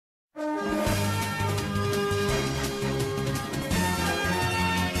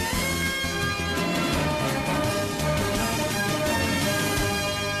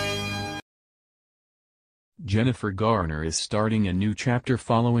Jennifer Garner is starting a new chapter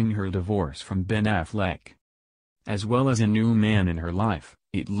following her divorce from Ben Affleck. As well as a new man in her life,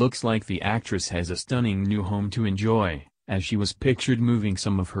 it looks like the actress has a stunning new home to enjoy, as she was pictured moving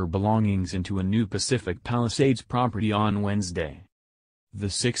some of her belongings into a new Pacific Palisades property on Wednesday. The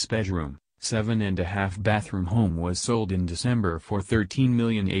 6-bedroom, 7.5-bathroom home was sold in December for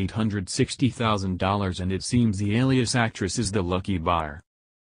 $13,860,000, and it seems the alias actress is the lucky buyer.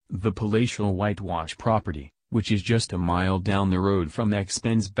 The palatial whitewash property, which is just a mile down the road from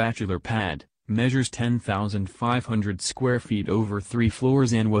ex-Ben's bachelor pad, measures 10,500 square feet over 3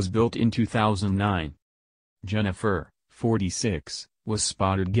 floors and was built in 2009. Jennifer, 46, was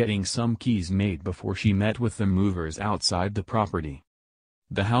spotted getting some keys made before she met with the movers outside the property.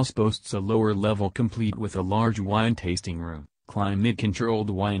 The house boasts a lower level complete with a large wine tasting room, climate-controlled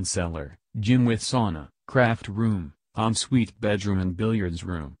wine cellar, gym with sauna, craft room, ensuite bedroom and billiards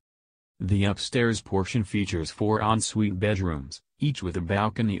room. The upstairs portion features 4 ensuite bedrooms, each with a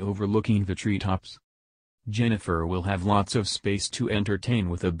balcony overlooking the treetops. Jennifer will have lots of space to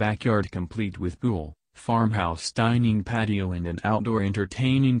entertain with a backyard complete with pool, farmhouse dining patio and an outdoor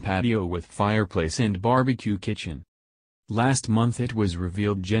entertaining patio with fireplace and barbecue kitchen. Last month it was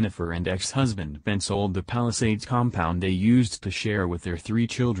revealed Jennifer and ex-husband Ben sold the Palisades compound they used to share with their 3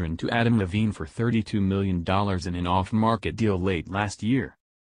 children to Adam Levine for $32 million in an off-market deal late last year.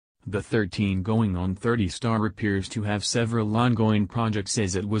 The 13-going-on-30 star appears to have several ongoing projects,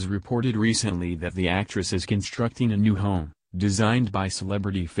 as it was reported recently that the actress is constructing a new home, designed by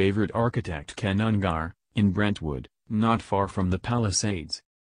celebrity favorite architect Ken Ungar, in Brentwood, not far from the Palisades.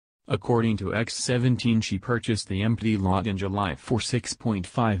 According to X17, she purchased the empty lot in July for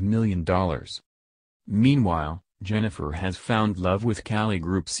 $6.5 million. Meanwhile, Jennifer has found love with Cali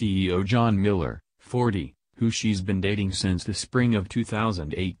Group CEO John Miller, 40, who she's been dating since the spring of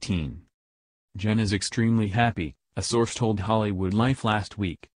 2018. Jen is extremely happy, a source told Hollywood Life last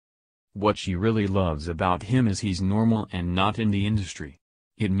week. What she really loves about him is he's normal and not in the industry.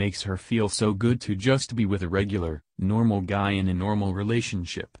 It makes her feel so good to just be with a regular, normal guy in a normal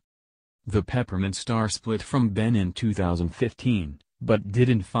relationship. The Peppermint star split from Ben in 2015, but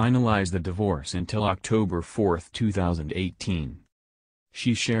didn't finalize the divorce until October 4, 2018.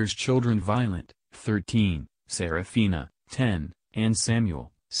 She shares children Violet, 13, Serafina, 10, and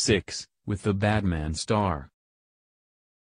Samuel, 6, with the Batman star.